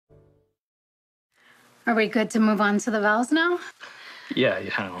Are we good to move on to the vows now? Yeah,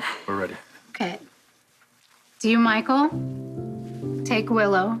 we're ready. Okay. Do you, Michael, take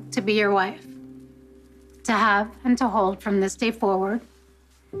Willow to be your wife, to have and to hold from this day forward,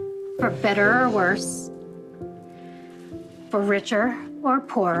 for better or worse, for richer or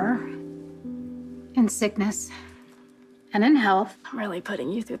poorer, in sickness and in health, I'm really putting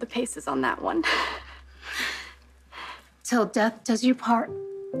you through the paces on that one. till death does you part?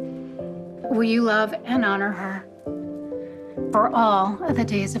 Will you love and honor her for all of the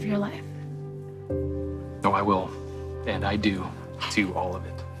days of your life? No, I will. And I do all of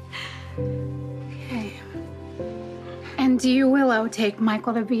it. Okay. And do you, Willow, take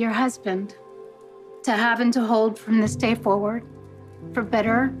Michael to be your husband, to have and to hold from this day forward, for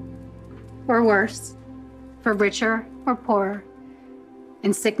better or worse, for richer or poorer,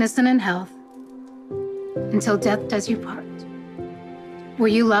 in sickness and in health, until death does you part? Will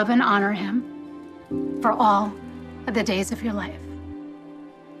you love and honor him for all of the days of your life?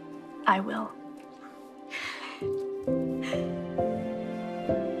 I will.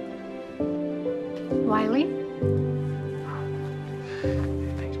 Wiley?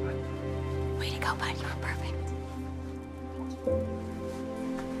 Thanks, bud. Way to go, bud. You were perfect.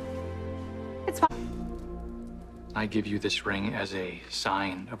 It's fine. I give you this ring as a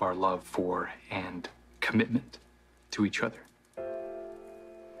sign of our love for and commitment to each other.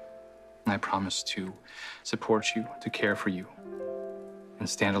 I promise to support you, to care for you, and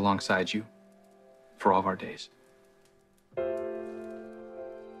stand alongside you for all of our days.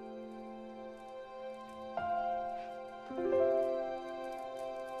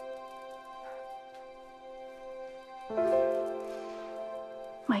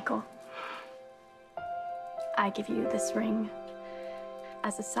 Michael, I give you this ring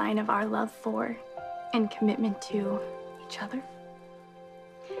as a sign of our love for and commitment to each other.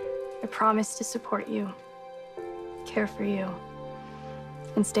 I promise to support you, care for you,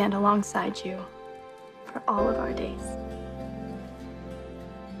 and stand alongside you for all of our days.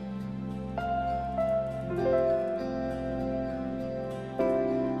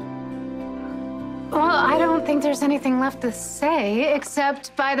 Well, I don't think there's anything left to say,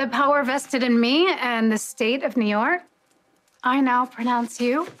 except by the power vested in me and the state of New York, I now pronounce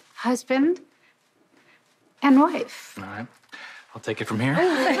you husband and wife. All right. I'll take it from here.